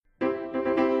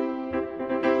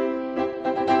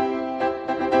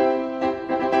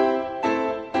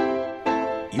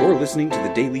You're listening to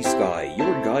The Daily Sky,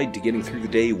 your guide to getting through the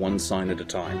day one sign at a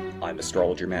time. I'm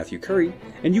astrologer Matthew Curry,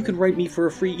 and you can write me for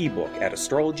a free ebook at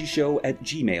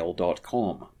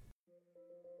astrologyshow@gmail.com.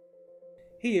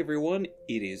 Hey everyone,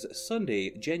 it is Sunday,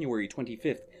 January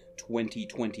 25th,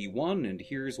 2021, and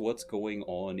here's what's going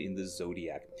on in the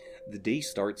zodiac. The day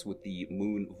starts with the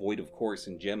moon void, of course,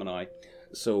 in Gemini,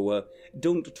 so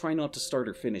don't try not to start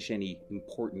or finish any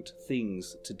important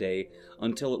things today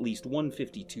until at least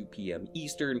 1:52 p.m.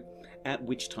 Eastern, at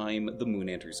which time the moon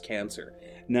enters Cancer.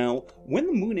 Now, when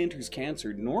the moon enters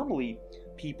Cancer, normally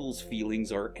people's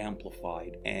feelings are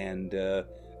amplified, and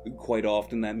quite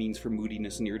often that means for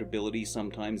moodiness and irritability.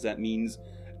 Sometimes that means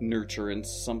nurturance,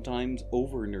 sometimes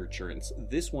over-nurturance.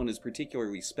 This one is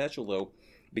particularly special, though,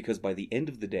 because by the end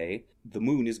of the day, the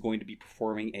moon is going to be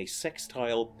performing a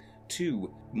sextile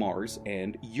to Mars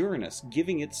and Uranus,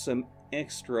 giving it some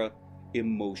extra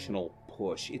emotional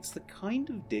push. It's the kind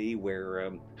of day where,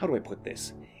 how do I put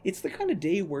this? It's the kind of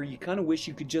day where you kind of wish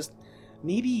you could just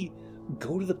maybe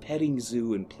go to the petting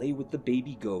zoo and play with the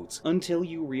baby goats until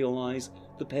you realize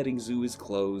the petting zoo is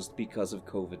closed because of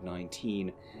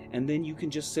COVID-19, and then you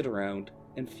can just sit around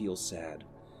and feel sad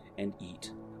and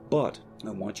eat. But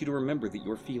I want you to remember that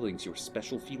your feelings, your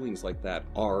special feelings like that,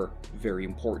 are very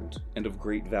important and of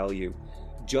great value.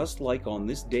 Just like on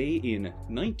this day in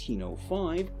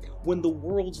 1905, when the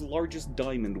world's largest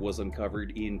diamond was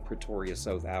uncovered in Pretoria,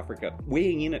 South Africa,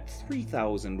 weighing in at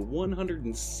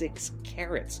 3,106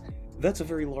 carats. That's a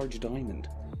very large diamond,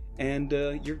 and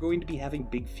you're going to be having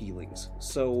big feelings,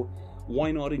 so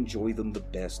why not enjoy them the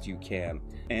best you can?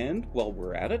 And while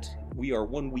we're at it, we are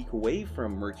 1 week away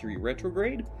from Mercury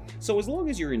retrograde, so as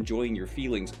long as you're enjoying your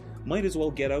feelings, might as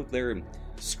well get out there and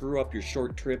screw up your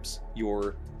short trips,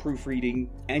 your proofreading,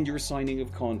 and your signing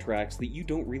of contracts that you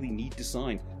don't really need to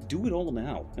sign. Do it all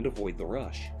now and avoid the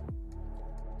rush.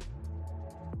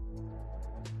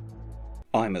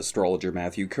 I'm astrologer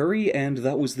Matthew Curry, and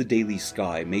that was the Daily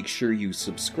Sky. Make sure you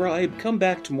subscribe, come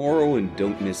back tomorrow, and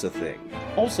don't miss a thing.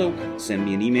 Also, send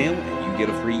me an email and you get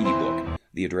a free ebook.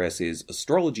 The address is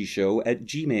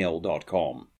astrologyshow@gmail.com.